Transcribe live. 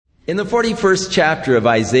In the 41st chapter of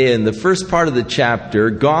Isaiah, in the first part of the chapter,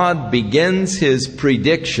 God begins his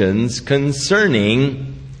predictions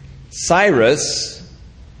concerning Cyrus,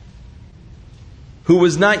 who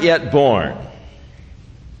was not yet born.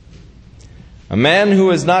 A man who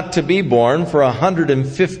is not to be born for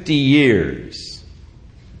 150 years.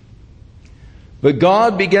 But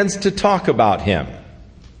God begins to talk about him,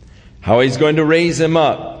 how he's going to raise him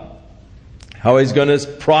up, how he's going to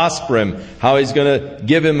prosper him, how he's going to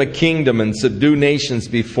give him a kingdom and subdue nations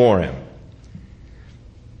before him.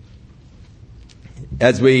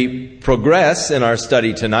 As we progress in our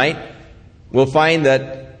study tonight, we'll find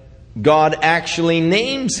that God actually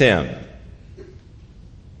names him.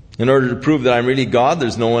 In order to prove that I'm really God,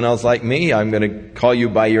 there's no one else like me, I'm going to call you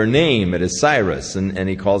by your name. It is Cyrus, and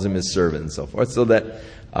he calls him his servant and so forth. So that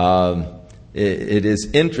it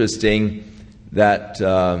is interesting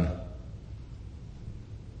that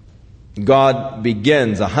God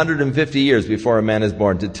begins 150 years before a man is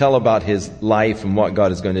born to tell about his life and what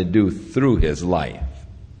God is going to do through his life.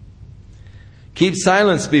 Keep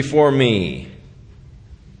silence before me,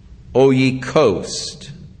 O ye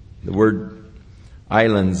coast. The word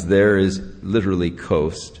islands there is literally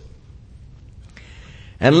coast.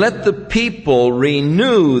 And let the people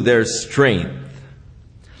renew their strength.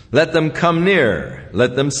 Let them come near.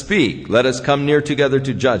 Let them speak. Let us come near together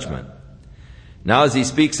to judgment. Now as he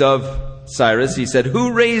speaks of Cyrus, he said,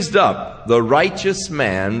 who raised up the righteous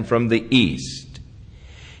man from the east?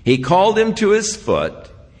 He called him to his foot.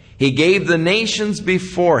 He gave the nations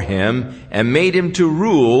before him and made him to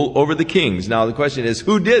rule over the kings. Now the question is,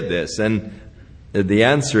 who did this? And the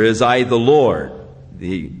answer is, I, the Lord.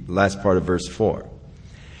 The last part of verse 4.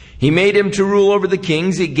 He made him to rule over the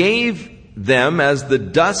kings. He gave them as the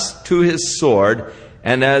dust to his sword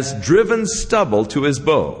and as driven stubble to his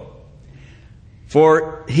bow.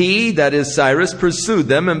 For he, that is Cyrus, pursued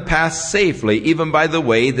them and passed safely, even by the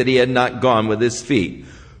way that he had not gone with his feet.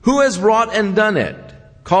 Who has wrought and done it,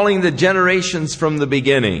 calling the generations from the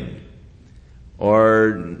beginning,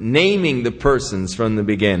 or naming the persons from the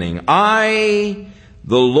beginning? I,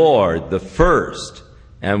 the Lord, the first,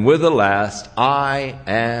 and with the last, I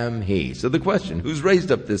am he. So the question, who's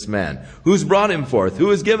raised up this man? Who's brought him forth? Who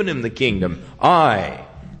has given him the kingdom? I,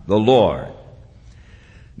 the Lord.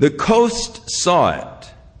 The coast saw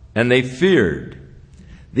it, and they feared.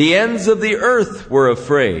 The ends of the earth were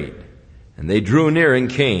afraid, and they drew near and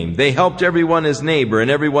came. They helped everyone his neighbor, and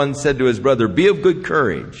everyone said to his brother, be of good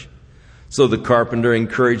courage. So the carpenter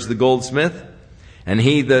encouraged the goldsmith, and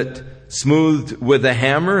he that smoothed with the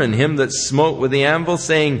hammer, and him that smote with the anvil,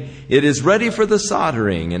 saying, it is ready for the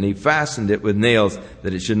soldering. And he fastened it with nails,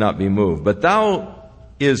 that it should not be moved. But thou,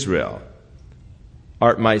 Israel,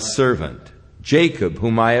 art my servant, Jacob,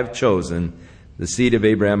 whom I have chosen, the seed of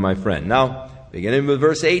Abraham, my friend. Now, beginning with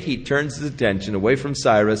verse 8, he turns his attention away from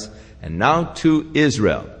Cyrus and now to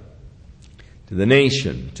Israel, to the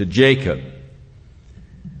nation, to Jacob.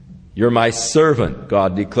 You're my servant,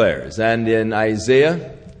 God declares. And in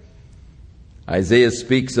Isaiah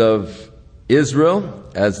speaks of Israel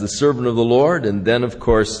as the servant of the Lord, and then, of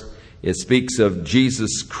course, it speaks of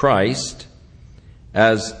Jesus Christ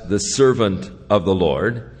as the servant of the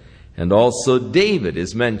Lord. And also David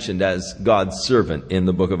is mentioned as God's servant in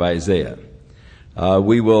the book of Isaiah.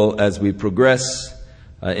 We will, as we progress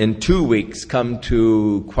in 2 weeks, come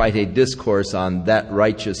to quite a discourse on that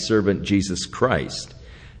righteous servant, Jesus Christ,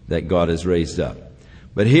 that God has raised up.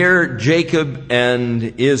 But here, Jacob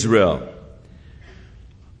and Israel.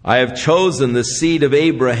 I have chosen the seed of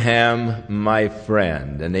Abraham, my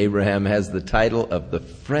friend. And Abraham has the title of the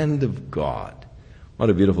friend of God. What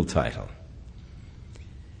a beautiful title.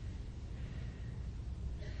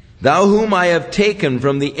 Thou whom I have taken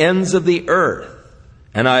from the ends of the earth,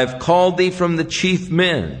 and I have called thee from the chief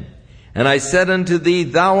men. And I said unto thee,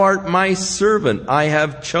 thou art my servant. I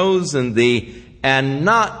have chosen thee, and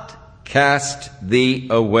not cast thee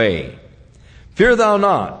away. Fear thou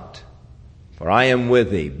not, for I am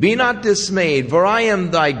with thee. Be not dismayed, for I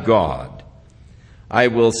am thy God. I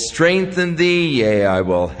will strengthen thee, yea, I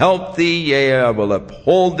will help thee, yea, I will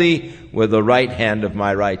uphold thee with the right hand of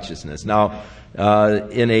my righteousness. Now,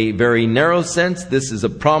 in a very narrow sense, this is a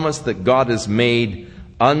promise that God has made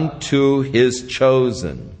unto his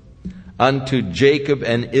chosen, unto Jacob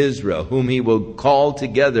and Israel, whom he will call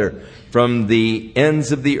together from the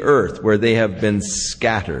ends of the earth where they have been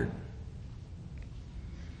scattered.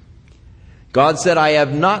 God said, I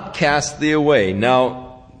have not cast thee away.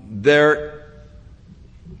 Now, there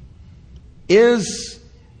is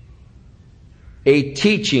a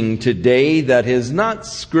teaching today that is not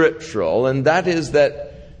scriptural, and that is that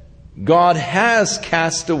God has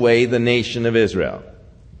cast away the nation of Israel.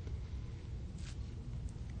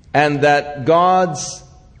 and that God's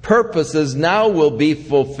purposes now will be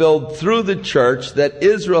fulfilled through the church, that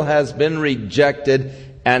Israel has been rejected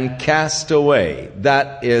and cast away.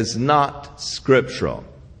 That is not scriptural.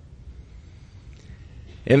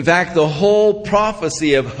 In fact, the whole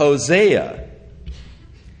prophecy of Hosea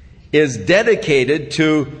is dedicated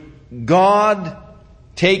to God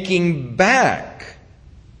taking back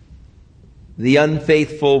the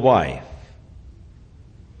unfaithful wife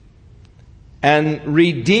and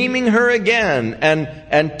redeeming her again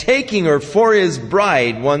and taking her for his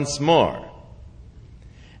bride once more.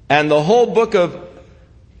 And the whole book of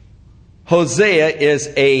Hosea is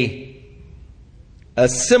a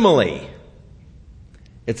simile.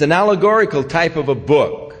 It's an allegorical type of a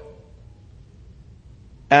book.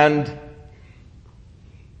 And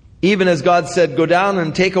even as God said, go down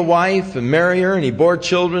and take a wife and marry her, and he bore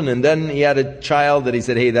children, and then he had a child that he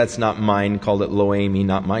said, hey, that's not mine, called it Lo-Ami,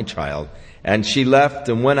 not my child. And she left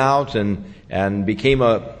and went out and became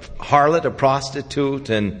a harlot, a prostitute,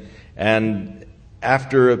 and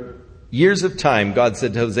after years of time, God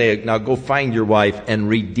said to Hosea, now go find your wife and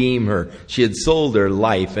redeem her. She had sold her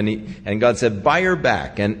life, and God said, buy her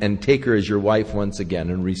back and take her as your wife once again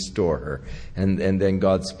and restore her. And then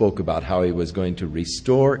God spoke about how he was going to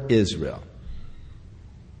restore Israel.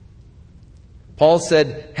 Paul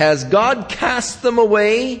said, has God cast them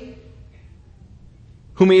away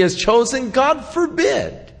whom he has chosen? God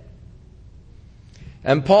forbid.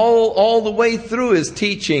 And Paul, all the way through his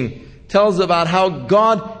teaching, tells about how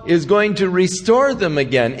God is going to restore them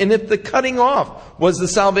again. And if the cutting off was the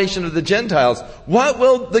salvation of the Gentiles, what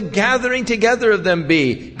will the gathering together of them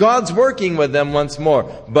be? God's working with them once more,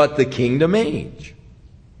 but the kingdom age.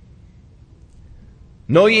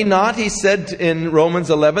 Know ye not, he said in Romans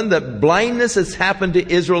 11, that blindness has happened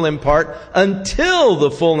to Israel in part until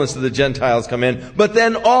the fullness of the Gentiles come in. But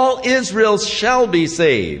then all Israel shall be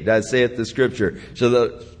saved, as saith the Scripture. Shall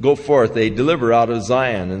go forth, they deliver out of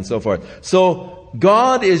Zion, and so forth. So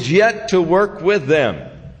God is yet to work with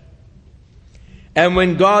them. And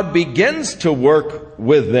when God begins to work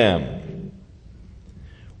with them,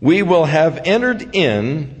 we will have entered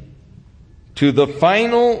in to the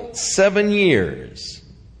final 7 years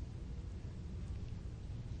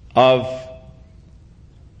of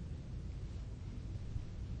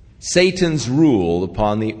Satan's rule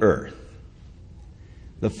upon the earth.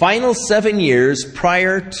 The final 7 years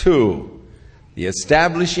prior to the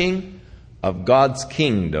establishing of God's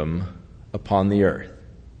kingdom upon the earth.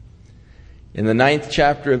 In the 9th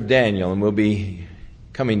chapter of Daniel, and we'll be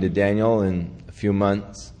coming to Daniel in a few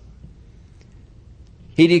months,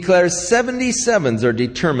 he declares 77s are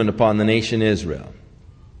determined upon the nation Israel.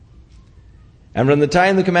 And from the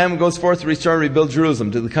time the commandment goes forth to restore and rebuild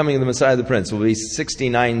Jerusalem to the coming of the Messiah the Prince will be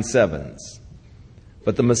 69 sevens.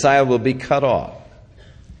 But the Messiah will be cut off.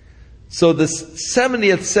 So the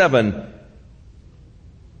 70th seven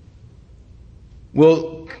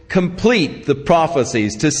will complete the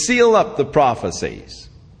prophecies, to seal up the prophecies,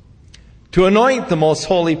 to anoint the most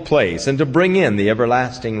holy place, and to bring in the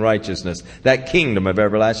everlasting righteousness, that kingdom of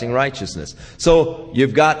everlasting righteousness. So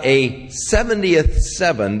you've got a 70th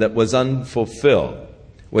seven that was unfulfilled,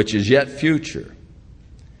 which is yet future,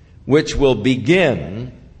 which will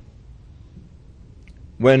begin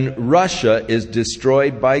when Russia is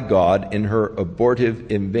destroyed by God in her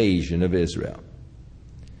abortive invasion of Israel.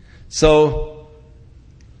 So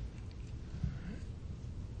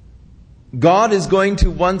God is going to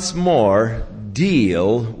once more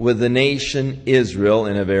deal with the nation Israel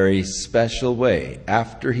in a very special way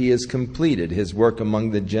after he has completed his work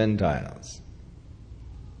among the Gentiles.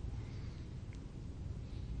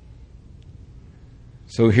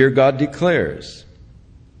 So here God declares,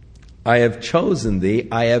 I have chosen thee,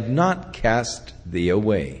 I have not cast thee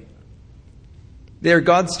away. They are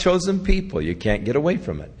God's chosen people. You can't get away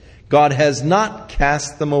from it. God has not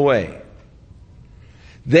cast them away.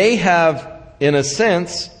 They have, in a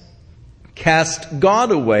sense, cast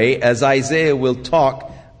God away, as Isaiah will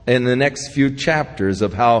talk in the next few chapters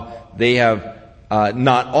of how they have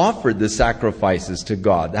not offered the sacrifices to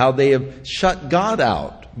God, how they have shut God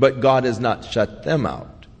out, but God has not shut them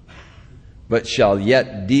out, but shall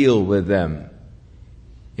yet deal with them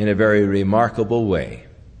in a very remarkable way.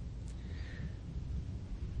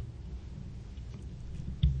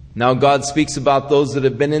 Now God speaks about those that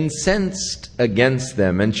have been incensed against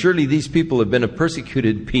them. And surely these people have been a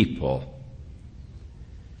persecuted people.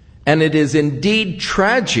 And it is indeed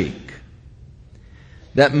tragic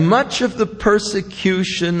that much of the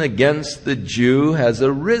persecution against the Jew has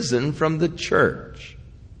arisen from the church.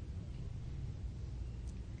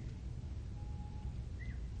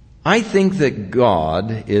 I think that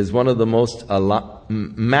God is one of the most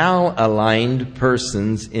malaligned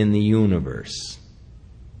persons in the universe.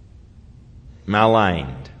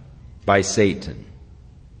 Maligned by Satan.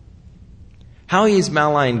 How he has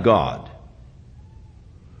maligned God.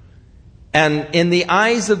 And in the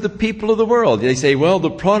eyes of the people of the world, they say, well, the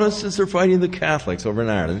Protestants are fighting the Catholics over in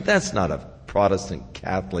Ireland. That's not a Protestant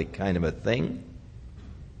Catholic kind of a thing.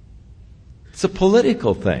 It's a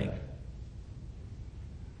political thing.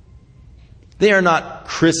 They are not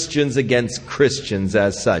Christians against Christians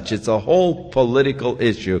as such. It's a whole political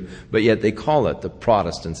issue, but yet they call it the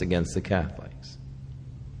Protestants against the Catholics.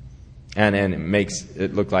 And it makes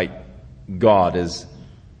it look like God is,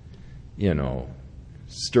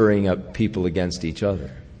 stirring up people against each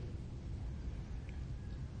other.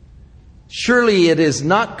 Surely it is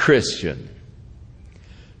not Christian,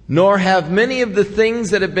 nor have many of the things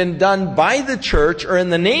that have been done by the church or in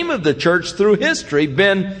the name of the church through history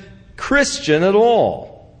been Christian at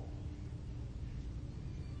all.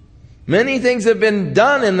 Many things have been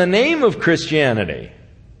done in the name of Christianity.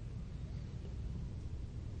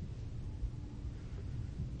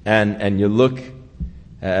 And you look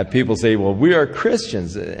at people say, well, we are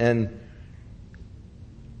Christians. And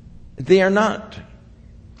they are not.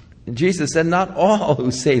 Jesus said, not all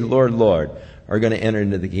who say, Lord, Lord, are going to enter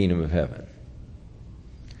into the kingdom of heaven.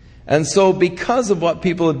 And so because of what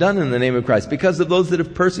people have done in the name of Christ, because of those that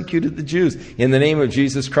have persecuted the Jews in the name of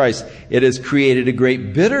Jesus Christ, it has created a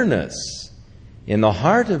great bitterness in the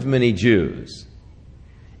heart of many Jews.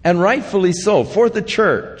 And rightfully so, for the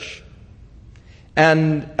church.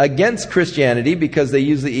 And against Christianity, because they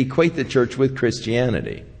usually equate the church with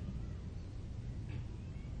Christianity.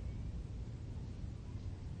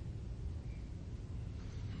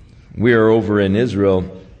 We are over in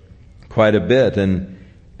Israel quite a bit,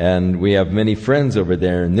 and we have many friends over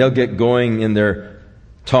there, and they'll get going in their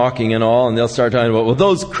talking and all, and they'll start talking about, well,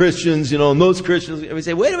 those Christians, and those Christians. And we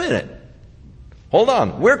say, wait a minute. Hold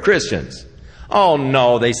on. We're Christians. Oh,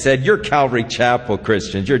 no, they said, you're Calvary Chapel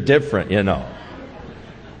Christians. You're different,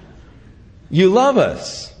 You love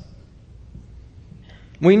us.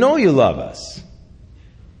 We know you love us.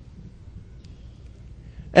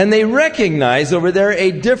 And they recognize over there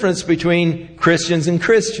a difference between Christians and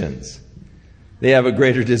Christians. They have a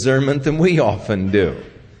greater discernment than we often do.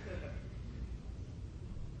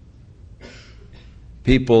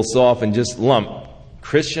 People so often just lump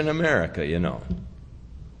Christian America,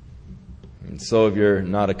 And so if you're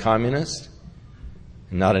not a communist,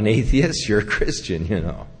 not an atheist, you're a Christian,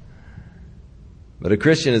 But a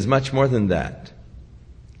Christian is much more than that.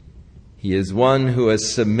 He is one who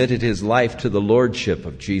has submitted his life to the lordship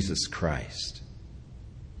of Jesus Christ.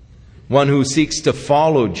 One who seeks to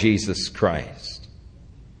follow Jesus Christ.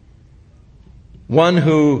 One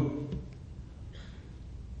who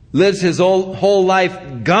lives his whole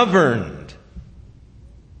life governed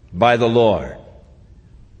by the Lord.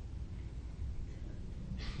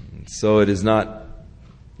 So it is not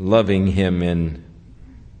loving him in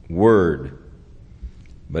word,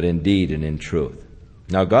 but in deed and in truth.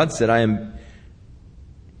 Now God said,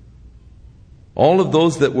 all of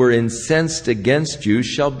those that were incensed against you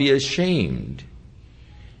shall be ashamed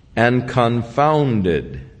and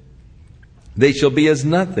confounded. They shall be as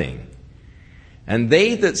nothing. And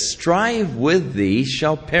they that strive with thee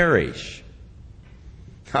shall perish.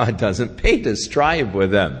 Now, it doesn't pay to strive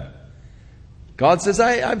with them. God says,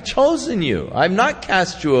 I've chosen you. I've not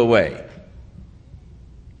cast you away.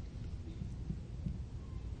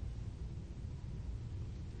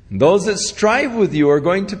 Those that strive with you are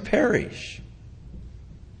going to perish.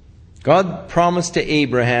 God promised to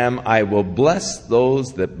Abraham, I will bless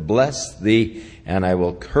those that bless thee, and I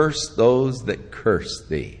will curse those that curse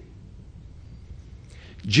thee.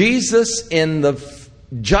 Jesus in the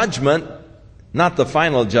judgment, not the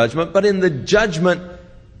final judgment, but in the judgment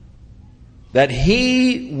that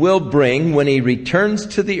he will bring when he returns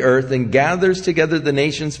to the earth and gathers together the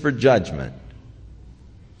nations for judgment.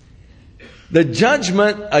 The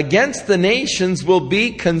judgment against the nations will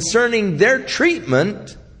be concerning their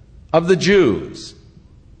treatment of the Jews.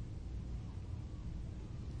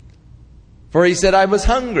 For he said, I was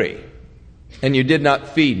hungry, and you did not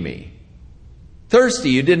feed me. Thirsty,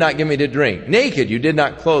 you did not give me to drink. Naked, you did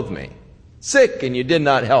not clothe me. Sick, and you did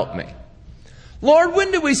not help me. Lord,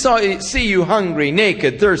 when did we see you hungry,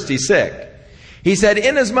 naked, thirsty, sick? He said,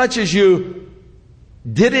 inasmuch as you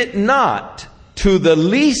did it not to the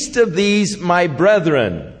least of these, my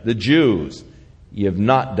brethren, the Jews, ye have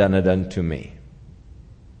not done it unto me.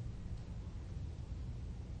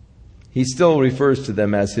 He still refers to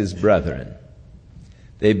them as his brethren.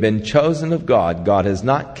 They've been chosen of God. God has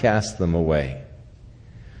not cast them away.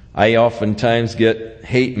 I oftentimes get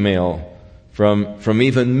hate mail from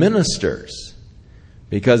even ministers,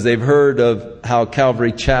 because they've heard of how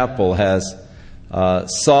Calvary Chapel has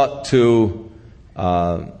sought to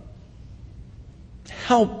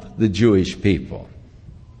help the Jewish people.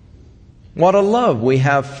 What a love we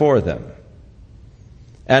have for them.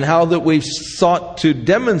 And how that we've sought to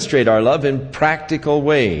demonstrate our love in practical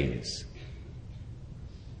ways.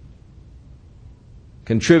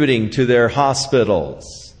 Contributing to their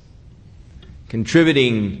hospitals.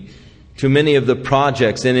 Contributing to many of the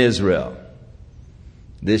projects in Israel.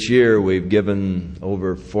 This year we've given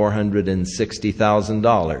over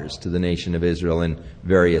 $460,000 to the nation of Israel in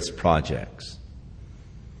various projects.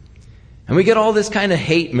 And we get all this kind of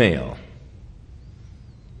hate mail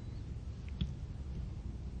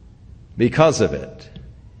because of it.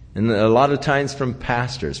 And a lot of times from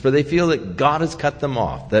pastors, for they feel that God has cut them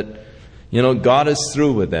off, that, God is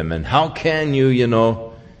through with them. And how can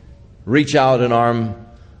you, reach out an arm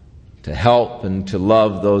to help and to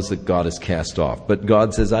love those that God has cast off? But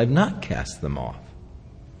God says, I've not cast them off.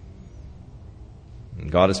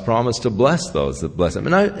 And God has promised to bless those that bless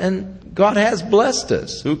Him. And God has blessed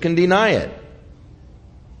us. Who can deny it?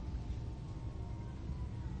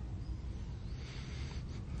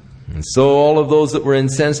 And so all of those that were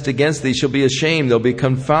incensed against thee shall be ashamed. They'll be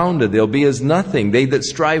confounded. They'll be as nothing. They that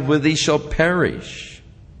strive with thee shall perish.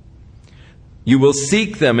 You will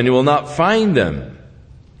seek them and you will not find them.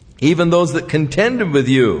 Even those that contended with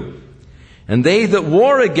you. And they that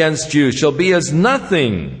war against you shall be as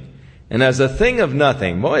nothing, and as a thing of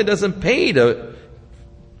nothing. Boy, it doesn't pay to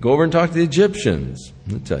go over and talk to the Egyptians.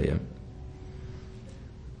 I'll tell you.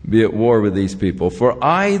 Be at war with these people. For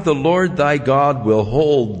I, the Lord thy God, will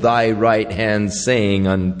hold thy right hand, saying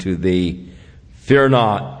unto thee, fear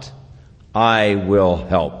not, I will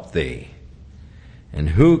help thee. And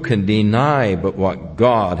who can deny but what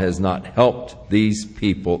God has not helped these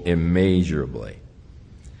people immeasurably?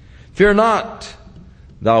 Fear not,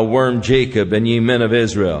 thou worm Jacob, and ye men of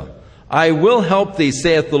Israel. I will help thee,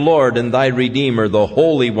 saith the Lord, and thy Redeemer, the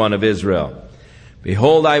Holy One of Israel.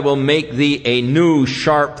 Behold, I will make thee a new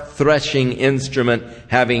sharp threshing instrument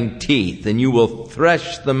having teeth, and you will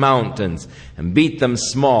thresh the mountains and beat them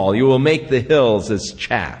small. You will make the hills as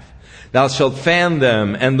chaff. Thou shalt fan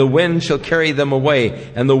them, and the wind shall carry them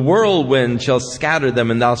away, and the whirlwind shall scatter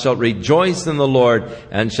them, and thou shalt rejoice in the Lord,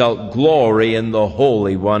 and shalt glory in the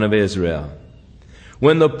Holy One of Israel.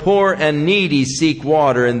 When the poor and needy seek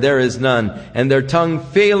water, and there is none, and their tongue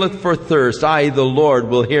faileth for thirst, I, the Lord,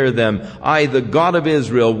 will hear them. I, the God of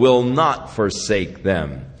Israel, will not forsake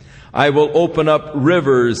them. I will open up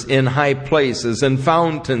rivers in high places and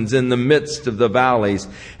fountains in the midst of the valleys.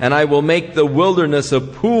 And I will make the wilderness a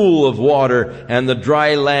pool of water and the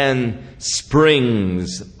dry land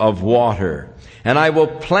springs of water. And I will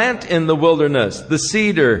plant in the wilderness the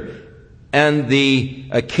cedar and the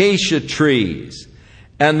acacia trees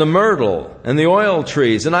and the myrtle and the oil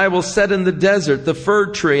trees. And I will set in the desert the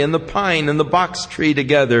fir tree and the pine and the box tree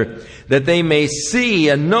together, that they may see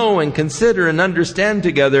and know and consider and understand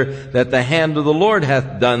together that the hand of the Lord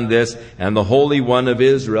hath done this, and the Holy One of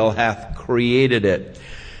Israel hath created it.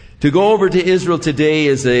 To go over to Israel today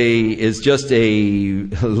is just a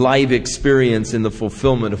live experience in the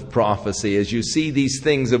fulfillment of prophecy, as you see these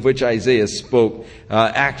things of which Isaiah spoke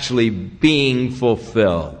actually being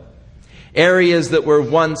fulfilled. Areas that were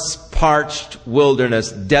once parched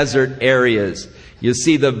wilderness, desert areas. You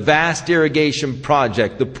see the vast irrigation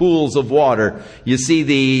project, the pools of water. You see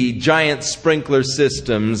the giant sprinkler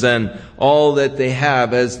systems and all that they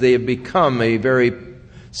have as they have become a very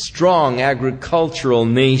strong agricultural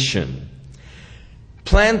nation.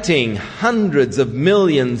 Planting hundreds of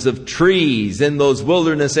millions of trees in those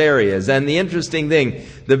wilderness areas. And the interesting thing,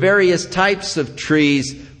 the various types of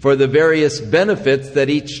trees for the various benefits that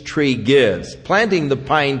each tree gives. Planting the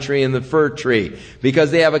pine tree and the fir tree because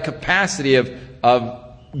they have a capacity of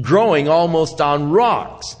growing almost on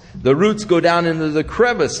rocks. The roots go down into the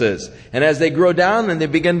crevices, and as they grow down and they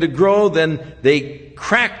begin to grow, then they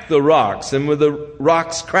crack the rocks. And with the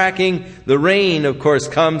rocks cracking, the rain, of course,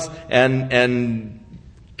 comes and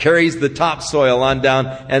carries the topsoil on down,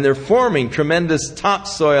 and they're forming tremendous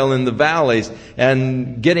topsoil in the valleys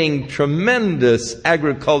and getting tremendous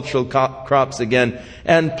agricultural crops again,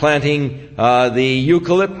 and planting the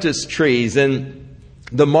eucalyptus trees in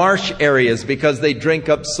the marsh areas because they drink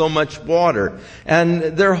up so much water. And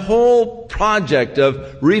their whole project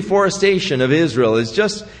of reforestation of Israel is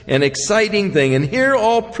just an exciting thing. And here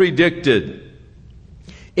all predicted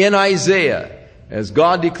in Isaiah, as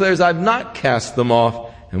God declares, I've not cast them off,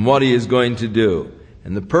 and what He is going to do.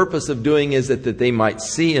 And the purpose of doing is that they might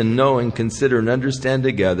see and know and consider and understand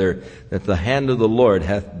together that the hand of the Lord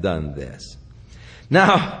hath done this.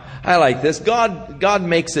 Now, I like this. God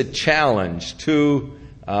makes a challenge to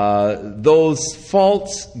those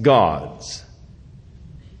false gods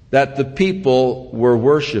that the people were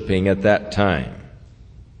worshiping at that time.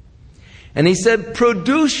 And he said,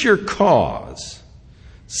 "Produce your cause,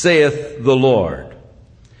 saith the Lord.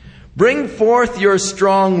 Bring forth your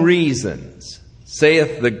strong reasons,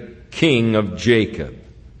 saith the King of Jacob.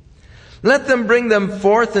 Let them bring them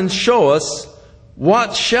forth and show us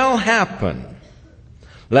what shall happen.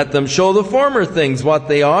 Let them show the former things what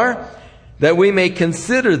they are, that we may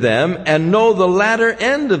consider them and know the latter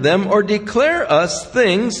end of them, or declare us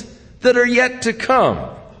things that are yet to come.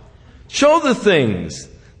 Show the things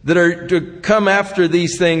that are to come after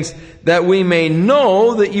these things, that we may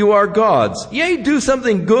know that you are gods. Yea, do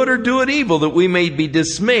something good or do it evil, that we may be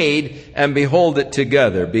dismayed and behold it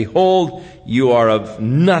together. Behold, you are of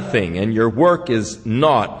nothing, and your work is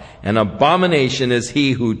naught. An abomination is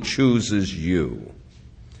he who chooses you."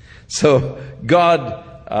 So God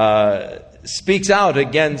speaks out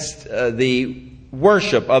against the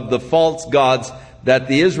worship of the false gods that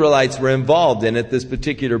the Israelites were involved in at this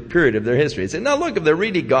particular period of their history. He said, now look, if they're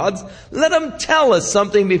really gods, let them tell us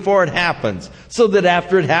something before it happens, so that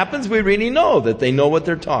after it happens, we really know that they know what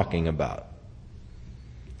they're talking about.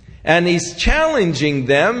 And he's challenging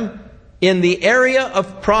them in the area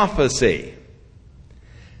of prophecy.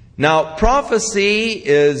 Now, prophecy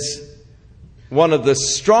is one of the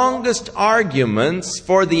strongest arguments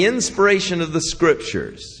for the inspiration of the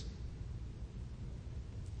Scriptures.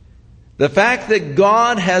 The fact that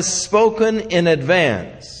God has spoken in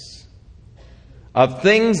advance of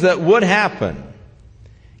things that would happen,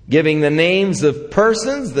 giving the names of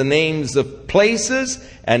persons, the names of places,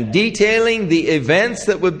 and detailing the events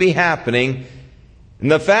that would be happening,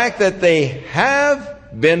 and the fact that they have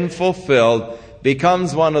been fulfilled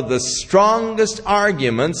becomes one of the strongest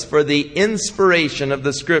arguments for the inspiration of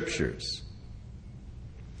the Scriptures.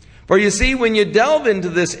 For you see, when you delve into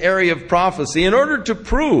this area of prophecy, in order to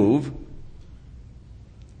prove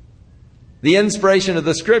the inspiration of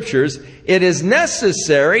the Scriptures, it is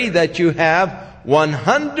necessary that you have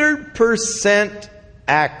 100%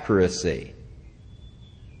 accuracy.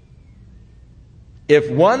 If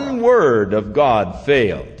one word of God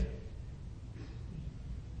failed,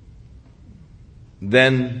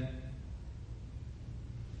 then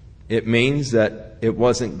it means that it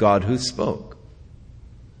wasn't God who spoke.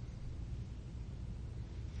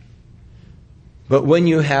 But when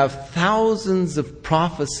you have thousands of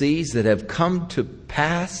prophecies that have come to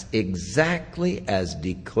pass exactly as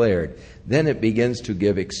declared, then it begins to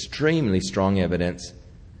give extremely strong evidence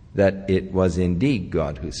that it was indeed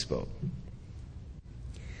God who spoke.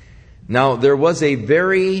 Now, there was a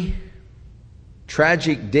very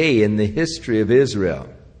tragic day in the history of Israel.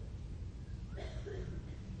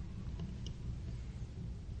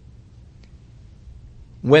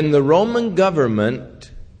 When the Roman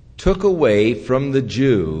government took away from the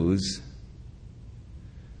Jews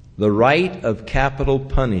the right of capital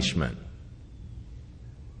punishment.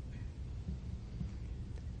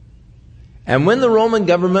 And when the Roman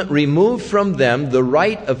government removed from them the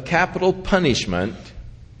right of capital punishment,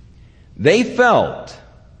 they felt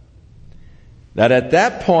that at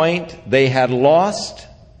that point they had lost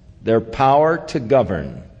their power to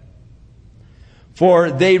govern.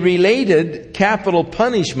 For they related capital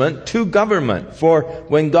punishment to government. For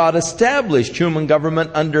when God established human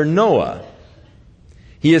government under Noah,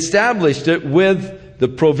 He established it with the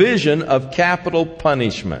provision of capital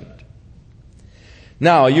punishment.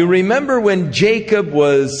 Now, you remember when Jacob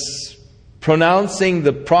was pronouncing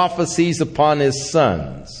the prophecies upon his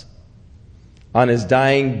sons on his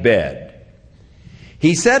dying bed.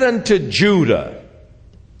 He said unto Judah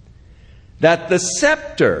that the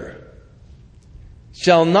scepter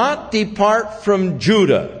shall not depart from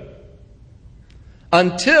Judah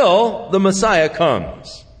until the Messiah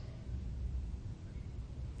comes.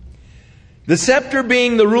 The scepter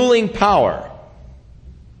being the ruling power.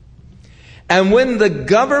 And when the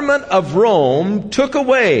government of Rome took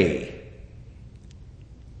away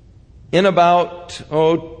in about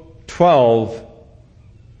 12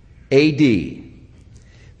 A.D.,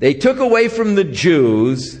 they took away from the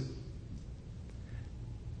Jews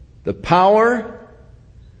the power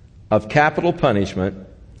of capital punishment.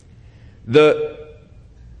 The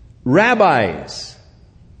rabbis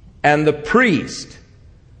and the priest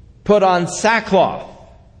put on sackcloth.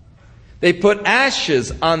 They put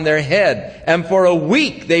ashes on their head, and for a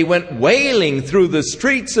week they went wailing through the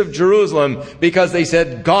streets of Jerusalem because they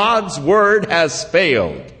said, God's word has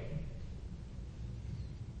failed.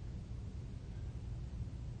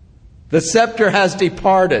 The scepter has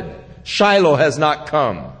departed. Shiloh has not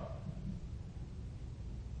come.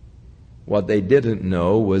 What they didn't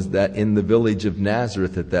know was that in the village of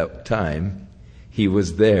Nazareth at that time, he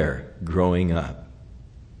was there growing up.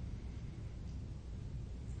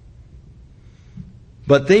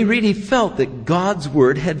 But they really felt that God's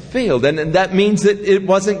Word had failed. And that means that it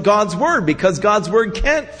wasn't God's Word, because God's Word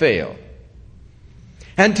can't fail.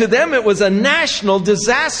 And to them it was a national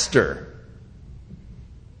disaster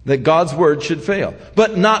that God's Word should fail.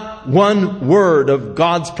 But not one word of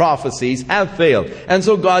God's prophecies have failed. And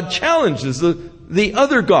so God challenges the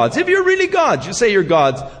other gods. If you're really gods, you say you're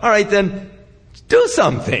gods, all right, then do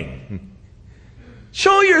something.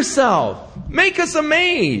 Show yourself. Make us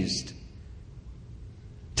amazed.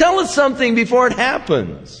 Tell us something before it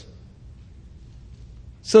happens,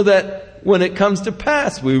 so that when it comes to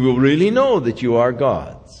pass, we will really know that you are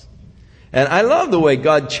gods. And I love the way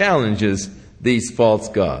God challenges these false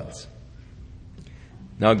gods.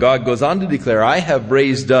 Now God goes on to declare, I have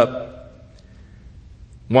raised up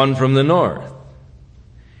one from the north,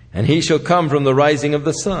 and he shall come from the rising of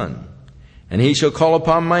the sun, and he shall call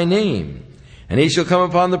upon my name, and he shall come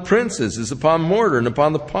upon the princes as upon mortar, and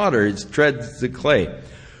upon the potter as treads the clay.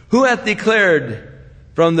 Who hath declared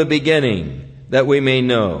from the beginning, that we may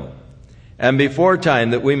know, and before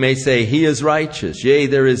time that we may say, he is righteous. Yea,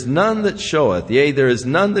 there is none that showeth. Yea, there is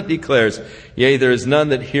none that declares. Yea, there is none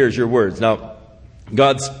that hears your words. Now,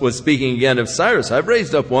 God was speaking again of Cyrus. I've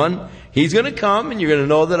raised up one. He's going to come, and you're going to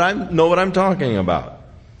know that I know what I'm talking about.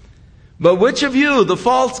 But which of you, the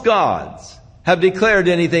false gods, have declared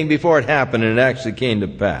anything before it happened and it actually came to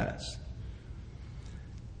pass?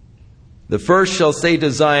 The first shall say to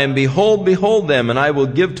Zion, behold, behold them, and I will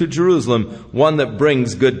give to Jerusalem one that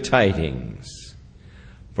brings good tidings.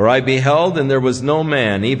 For I beheld, and there was no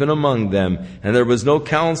man, even among them, and there was no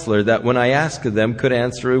counselor that when I asked of them could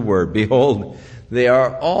answer a word. Behold, they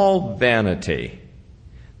are all vanity.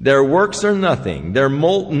 Their works are nothing. Their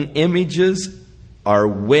molten images are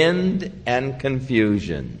wind and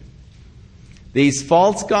confusion. These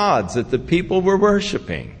false gods that the people were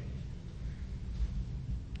worshiping,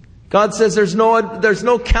 God says there's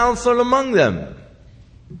no counselor among them.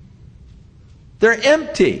 They're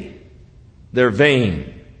empty. They're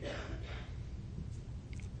vain.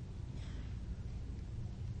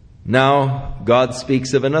 Now God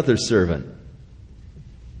speaks of another servant.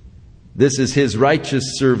 This is his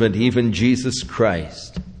righteous servant, even Jesus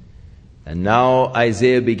Christ. And now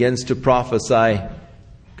Isaiah begins to prophesy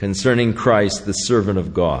concerning Christ, the servant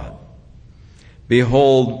of God.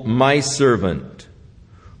 Behold, my servant,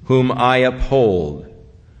 whom I uphold,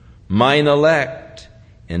 mine elect,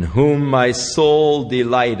 in whom my soul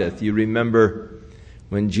delighteth. You remember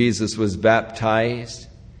when Jesus was baptized,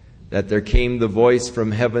 that there came the voice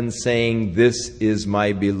from heaven saying, this is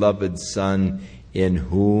my beloved Son, in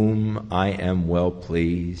whom I am well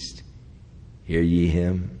pleased. Hear ye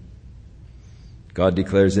him? God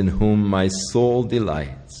declares, in whom my soul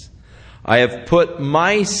delights. I have put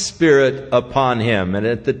my Spirit upon him. And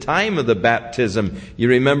at the time of the baptism, you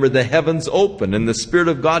remember the heavens opened and the Spirit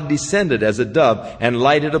of God descended as a dove and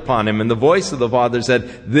lighted upon him. And the voice of the Father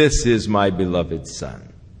said, this is my beloved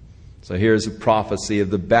Son. So here's a prophecy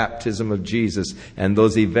of the baptism of Jesus and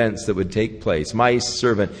those events that would take place. My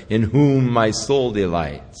servant, in whom my soul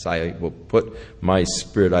delights. I will put my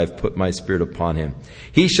Spirit, I've put my Spirit upon him.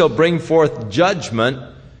 He shall bring forth judgment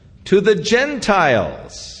to the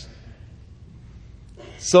Gentiles.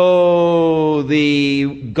 So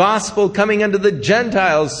the gospel coming unto the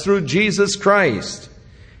Gentiles through Jesus Christ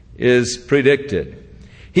is predicted.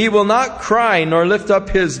 He will not cry nor lift up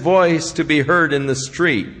his voice to be heard in the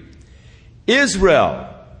street.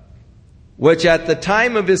 Israel, which at the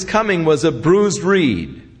time of his coming was a bruised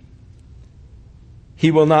reed,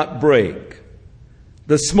 he will not break.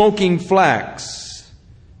 The smoking flax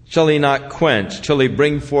shall he not quench till he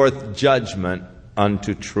bring forth judgment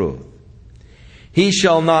unto truth. He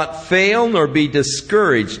shall not fail nor be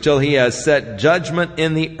discouraged till he has set judgment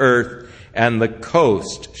in the earth, and the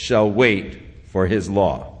coast shall wait for his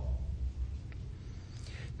law.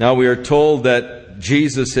 Now we are told that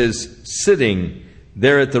Jesus is sitting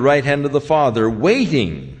there at the right hand of the Father,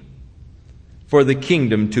 waiting for the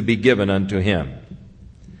kingdom to be given unto him.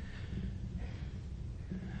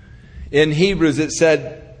 In Hebrews it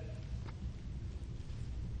said,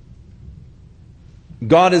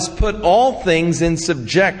 God has put all things in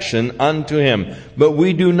subjection unto him. But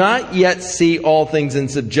we do not yet see all things in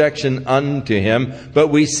subjection unto him. But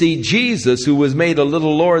we see Jesus, who was made a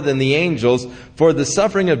little lower than the angels for the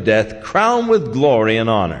suffering of death, crowned with glory and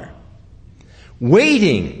honor.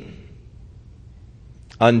 Waiting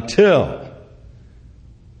until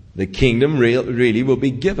the kingdom really will be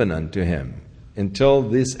given unto him. Until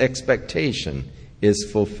this expectation is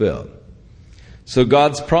fulfilled. So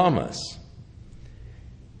God's promise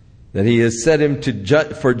that he has set him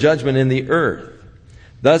for judgment in the earth.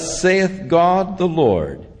 Thus saith God the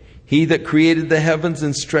Lord, he that created the heavens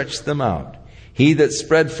and stretched them out, he that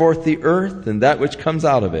spread forth the earth and that which comes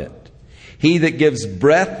out of it, he that gives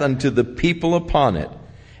breath unto the people upon it,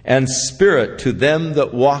 and spirit to them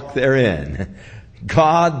that walk therein.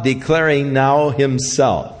 God declaring now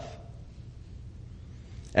himself.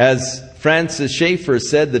 As Francis Schaeffer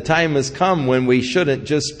said, the time has come when we shouldn't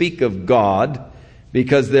just speak of God,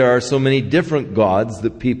 because there are so many different gods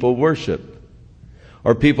that people worship.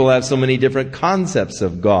 Or people have so many different concepts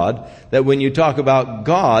of God that when you talk about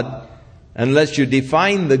God, unless you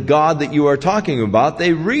define the God that you are talking about,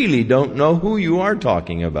 they really don't know who you are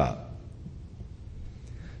talking about.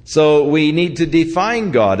 So we need to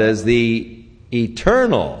define God as the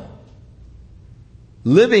eternal,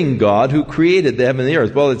 living God who created the heaven and the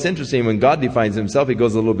earth. Well, it's interesting, when God defines himself, he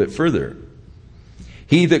goes a little bit further.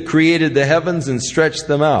 He that created the heavens and stretched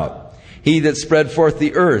them out. He that spread forth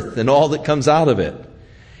the earth and all that comes out of it.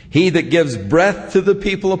 He that gives breath to the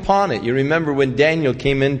people upon it. You remember when Daniel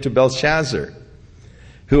came into Belshazzar,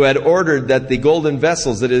 who had ordered that the golden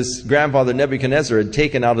vessels that his grandfather Nebuchadnezzar had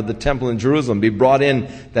taken out of the temple in Jerusalem be brought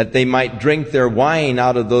in, that they might drink their wine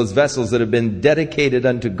out of those vessels that had been dedicated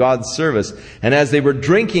unto God's service. And as they were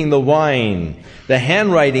drinking the wine, the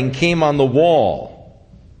handwriting came on the wall.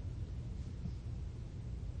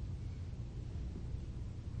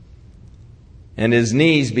 And his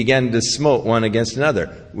knees began to smote one against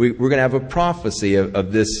another. We're going to have a prophecy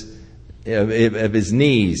of his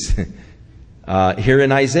knees here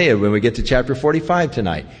in Isaiah when we get to chapter 45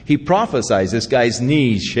 tonight. He prophesies this guy's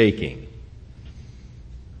knees shaking.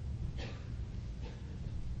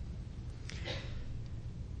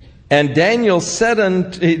 And Daniel said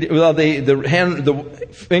the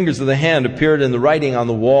fingers of the hand appeared in the writing on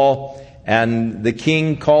the wall, and the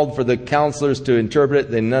king called for the counselors to interpret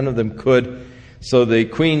it, and none of them could. So the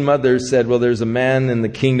queen mother said, well, there's a man in the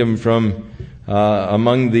kingdom from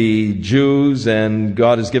among the Jews, and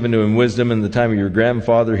God has given to him wisdom. In the time of your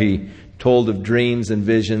grandfather, he told of dreams and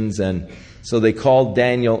visions. And so they called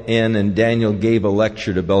Daniel in, and Daniel gave a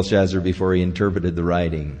lecture to Belshazzar before he interpreted the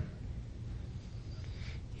writing.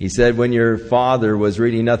 He said, when your father was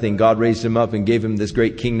really nothing, God raised him up and gave him this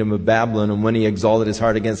great kingdom of Babylon. And when he exalted his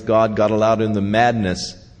heart against God, God allowed him the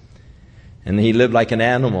madness. And he lived like an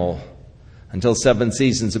animal until 7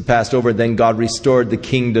 seasons had passed over. Then God restored the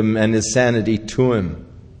kingdom and his sanity to him.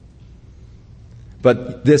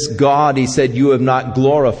 But this God, he said, you have not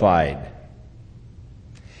glorified.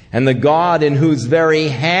 And the God in whose very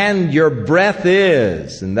hand your breath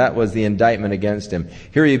is. And that was the indictment against him.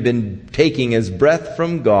 Here he'd been taking his breath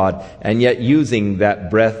from God and yet using that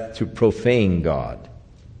breath to profane God.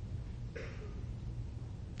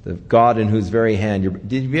 The God in whose very hand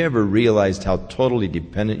did you ever realize how totally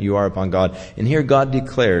dependent you are upon God? And here God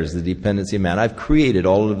declares the dependency of man. I've created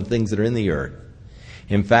all of the things that are in the earth.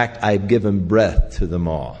 In fact, I've given breath to them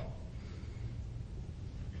all.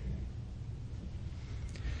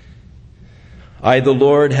 I, the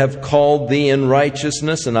Lord, have called thee in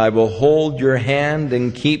righteousness, and I will hold your hand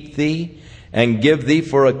and keep thee, and give thee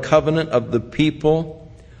for a covenant of the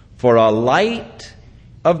people, for a light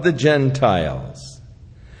of the Gentiles,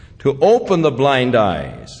 to open the blind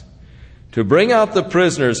eyes, to bring out the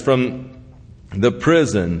prisoners from the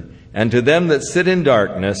prison, and to them that sit in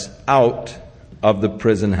darkness out of the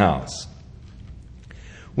prison house.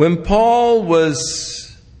 When Paul was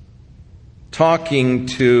talking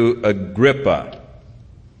to Agrippa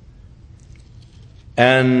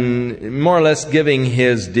and more or less giving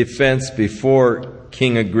his defense before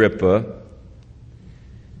King Agrippa,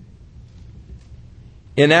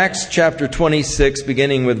 in Acts chapter 26,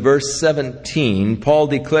 beginning with verse 17, Paul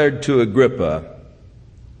declared to Agrippa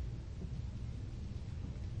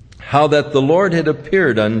how that the Lord had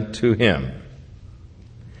appeared unto him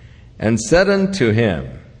and said unto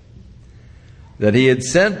him that he had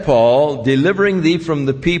sent Paul, delivering thee from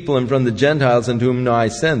the people and from the Gentiles unto whom now I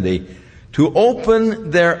send thee, to open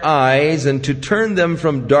their eyes and to turn them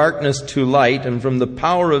from darkness to light and from the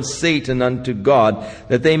power of Satan unto God,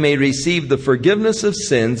 that they may receive the forgiveness of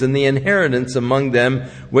sins and the inheritance among them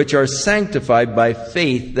which are sanctified by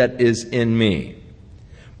faith that is in me.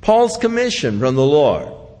 Paul's commission from the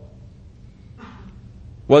Lord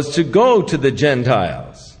was to go to the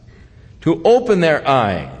Gentiles, to open their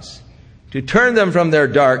eyes, to turn them from their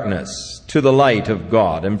darkness to the light of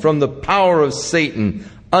God and from the power of Satan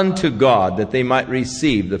unto God, that they might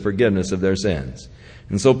receive the forgiveness of their sins.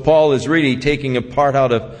 And so Paul is really taking a part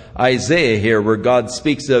out of Isaiah here, where God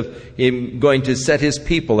speaks of him going to set his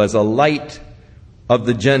people as a light of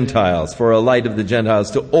the Gentiles, for a light of the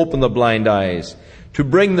Gentiles, to open the blind eyes, to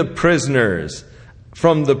bring the prisoners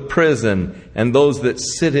from the prison and those that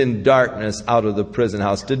sit in darkness out of the prison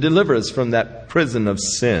house, to deliver us from that prison of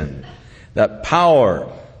sin, that power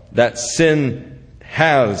that sin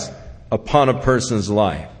has upon a person's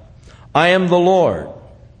life. I am the Lord.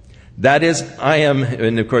 That is, I am,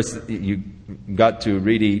 and of course, you got to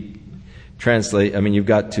really translate, you've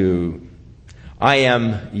got to, I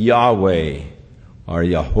am Yahweh, or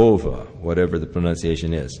Jehovah, whatever the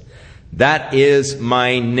pronunciation is. That is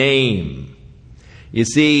my name. You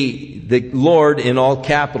see, the Lord in all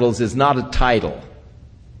capitals is not a title.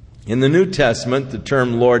 In the New Testament, the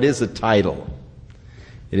term Lord is a title.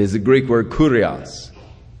 It is the Greek word kurios.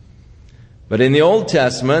 But in the Old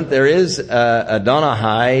Testament, there is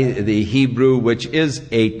Adonai, the Hebrew, which is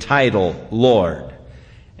a title, Lord.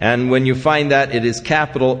 And when you find that, it is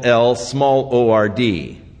capital L, small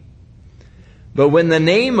O-R-D. But when the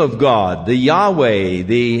name of God, the Yahweh,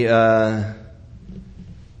 the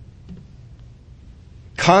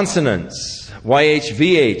consonants,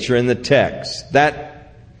 YHVH, are in the text,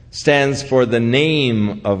 that stands for the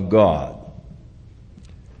name of God.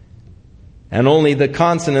 And only the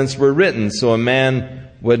consonants were written so a man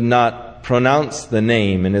would not pronounce the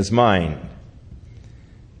name in his mind.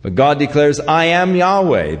 But God declares, I am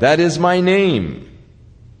Yahweh, that is my name.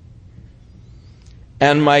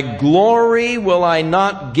 And my glory will I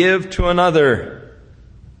not give to another,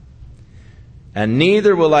 and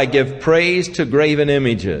neither will I give praise to graven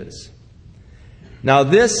images. Now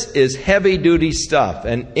this is heavy-duty stuff,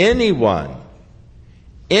 and anyone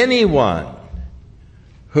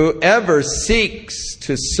who ever seeks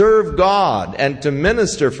to serve God and to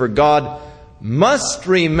minister for God must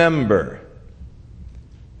remember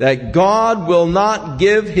that God will not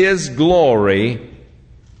give His glory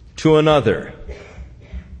to another.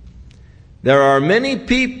 There are many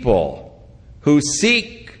people who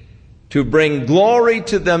seek to bring glory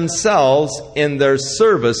to themselves in their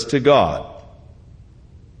service to God.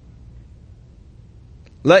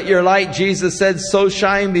 Let your light, Jesus said, so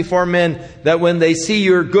shine before men that when they see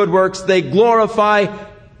your good works, they glorify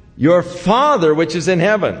your Father which is in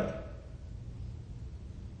heaven.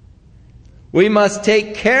 We must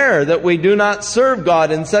take care that we do not serve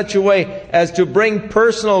God in such a way as to bring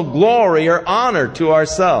personal glory or honor to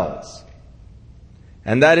ourselves.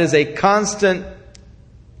 And that is a constant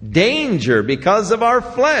danger because of our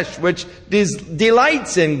flesh, which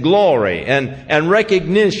delights in glory and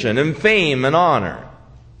recognition and fame and honor.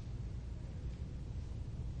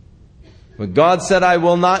 But God said, I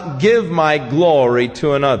will not give my glory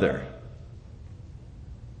to another.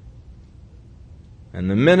 And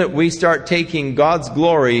the minute we start taking God's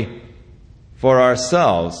glory for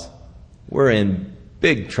ourselves, we're in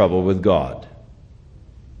big trouble with God.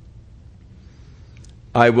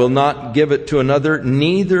 I will not give it to another,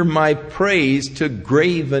 neither my praise to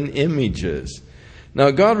graven images. Now,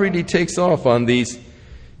 God really takes off on these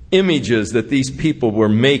images that these people were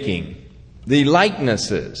making, the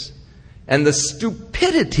likenesses, and the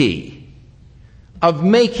stupidity of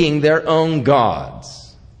making their own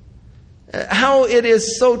gods. How it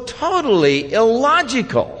is so totally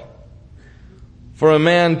illogical for a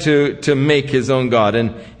man to make his own God.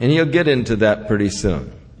 And he'll get into that pretty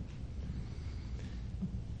soon.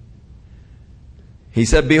 He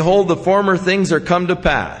said, behold, the former things are come to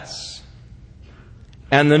pass,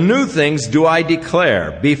 and the new things do I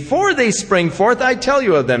declare. Before they spring forth, I tell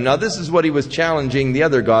you of them. Now, this is what he was challenging the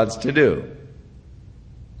other gods to do.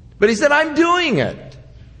 But he said, I'm doing it.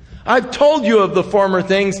 I've told you of the former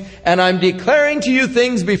things, and I'm declaring to you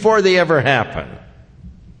things before they ever happen.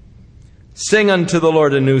 Sing unto the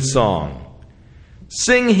Lord a new song.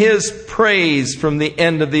 Sing His praise from the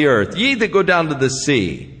end of the earth, ye that go down to the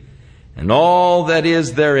sea, and all that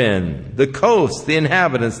is therein, the coast, the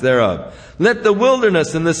inhabitants thereof. Let the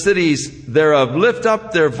wilderness and the cities thereof lift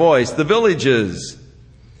up their voice, the villages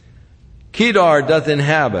Kedar doth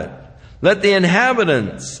inhabit. Let the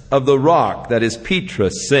inhabitants of the rock, that is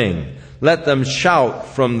Petra, sing. Let them shout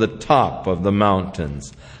from the top of the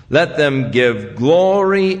mountains. Let them give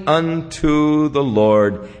glory unto the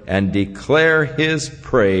Lord and declare His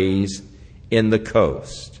praise in the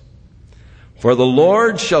coast. For the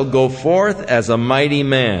Lord shall go forth as a mighty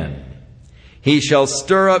man. He shall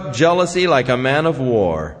stir up jealousy like a man of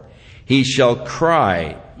war. He shall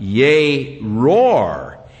cry, yea,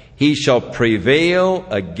 roar. He shall prevail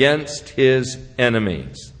against his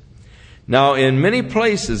enemies. Now, in many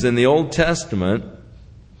places in the Old Testament,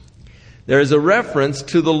 there is a reference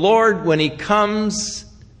to the Lord when He comes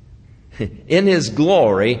in His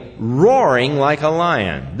glory, roaring like a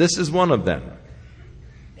lion. This is one of them.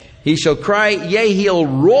 He shall cry, yea, he'll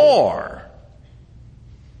roar.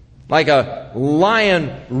 Like a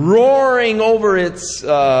lion roaring over its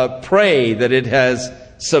prey that it has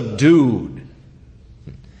subdued.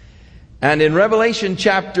 And in Revelation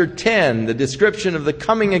chapter 10, the description of the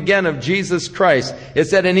coming again of Jesus Christ, it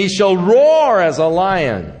said, and he shall roar as a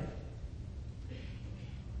lion.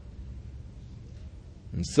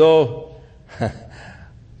 And so,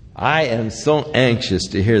 I am so anxious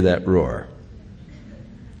to hear that roar.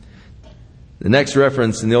 The next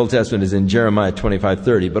reference in the Old Testament is in Jeremiah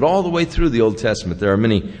 25:30. But all the way through the Old Testament, there are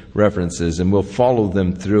many references, and we'll follow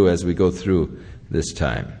them through as we go through this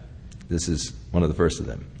time. This is one of the first of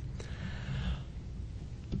them.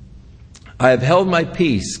 I have held my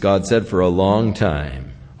peace, God said, for a long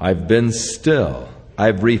time. I've been still.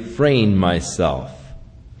 I've refrained myself.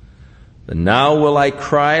 But now will I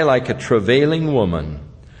cry like a travailing woman.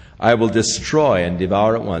 I will destroy and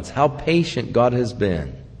devour at once. How patient God has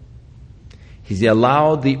been. He's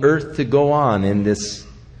allowed the earth to go on in this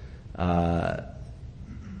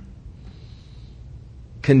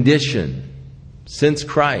condition since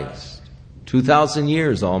Christ. 2,000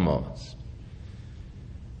 years almost.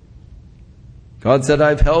 God said,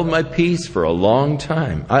 I've held my peace for a long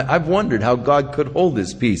time. I've wondered how God could hold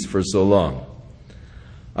his peace for so long.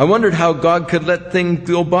 I wondered how God could let things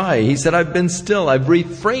go by. He said, I've been still. I've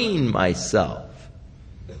refrained myself.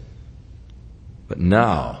 But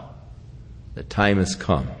now, the time has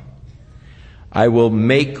come. I will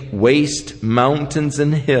make waste mountains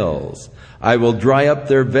and hills. I will dry up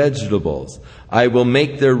their vegetables. I will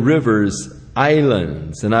make their rivers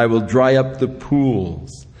islands, and I will dry up the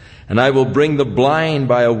pools. And I will bring the blind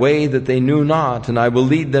by a way that they knew not, and I will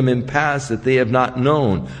lead them in paths that they have not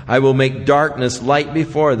known. I will make darkness light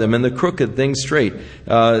before them, and the crooked things straight.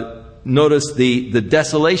 Notice the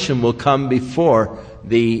desolation will come before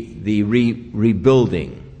the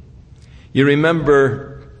rebuilding. You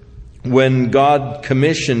remember when God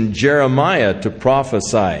commissioned Jeremiah to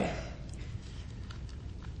prophesy.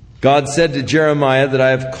 God said to Jeremiah that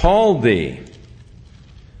I have called thee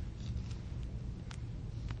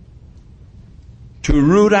to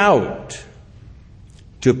root out,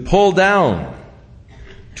 to pull down,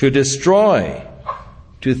 to destroy,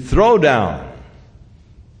 to throw down,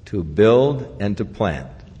 to build, and to plant.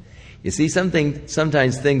 You see,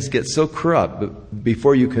 sometimes things get so corrupt, but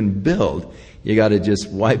before you can build, you got to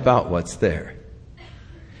just wipe out what's there.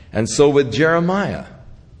 And so with Jeremiah,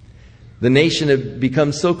 the nation had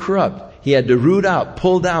become so corrupt, he had to root out,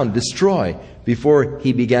 pull down, destroy, before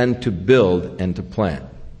he began to build and to plant.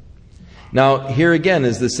 Now, here again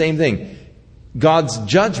is the same thing. God's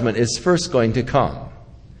judgment is first going to come,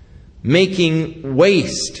 making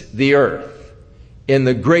waste the earth in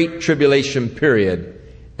the great tribulation period,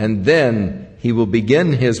 and then he will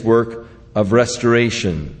begin his work of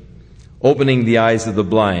restoration, opening the eyes of the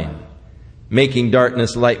blind, making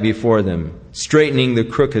darkness light before them, straightening the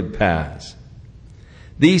crooked paths.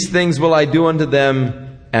 These things will I do unto them,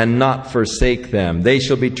 and not forsake them. They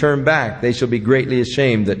shall be turned back. They shall be greatly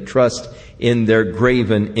ashamed that trust in their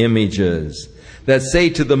graven images, that say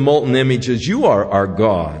to the molten images, you are our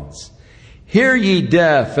gods. Hear ye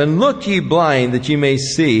deaf, and look ye blind, that ye may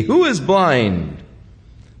see. Who is blind?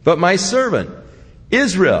 But my servant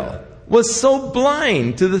Israel was so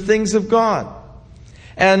blind to the things of God.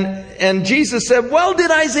 And Jesus said, well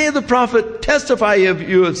did Isaiah the prophet testify of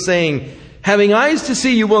you of saying, having eyes to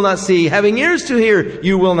see, you will not see. Having ears to hear,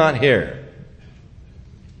 you will not hear.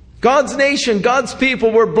 God's nation, God's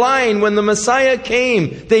people were blind when the Messiah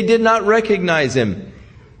came. They did not recognize him.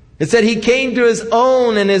 It said he came to his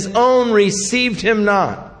own, and his own received him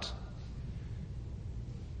not.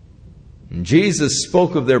 And Jesus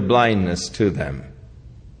spoke of their blindness to them.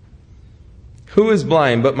 Who is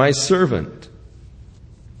blind but my servant?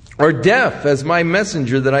 Or deaf as my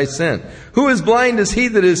messenger that I sent? Who is blind as he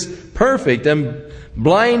that is perfect, and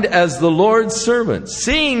blind as the Lord's servant,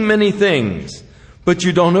 seeing many things, but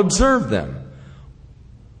you don't observe them?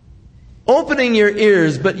 Opening your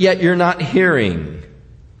ears, but yet you're not hearing.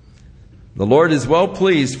 The Lord is well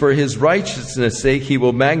pleased, for his righteousness' sake he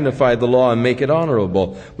will magnify the law and make it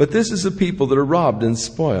honorable. But this is a people that are robbed and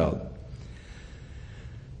spoiled.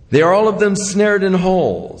 They are all of them snared in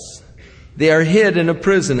holes. They are hid in a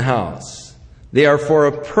prison house. They are for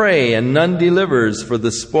a prey, and none delivers. For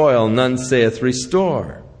the spoil, none saith,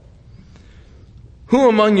 restore. Who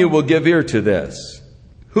among you will give ear to this?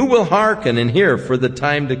 Who will hearken and hear for the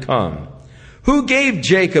time to come? Who gave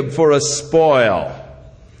Jacob for a spoil,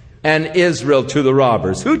 and Israel to the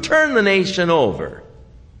robbers? Who turned the nation over?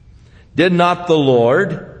 Did not the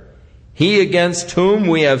Lord, he against whom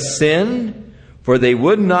we have sinned? For they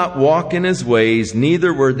would not walk in his ways,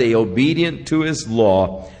 neither were they obedient to his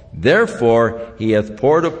law. Therefore he hath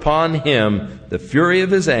poured upon him the fury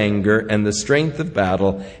of his anger and the strength of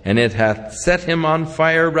battle, and it hath set him on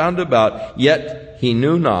fire round about, yet he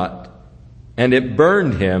knew not. And it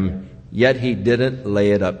burned him, yet he didn't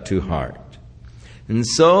lay it up to heart. And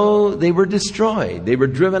so they were destroyed. They were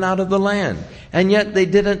driven out of the land. And yet they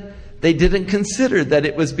didn't consider that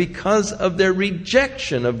it was because of their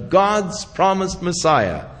rejection of God's promised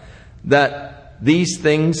Messiah that these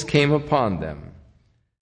things came upon them.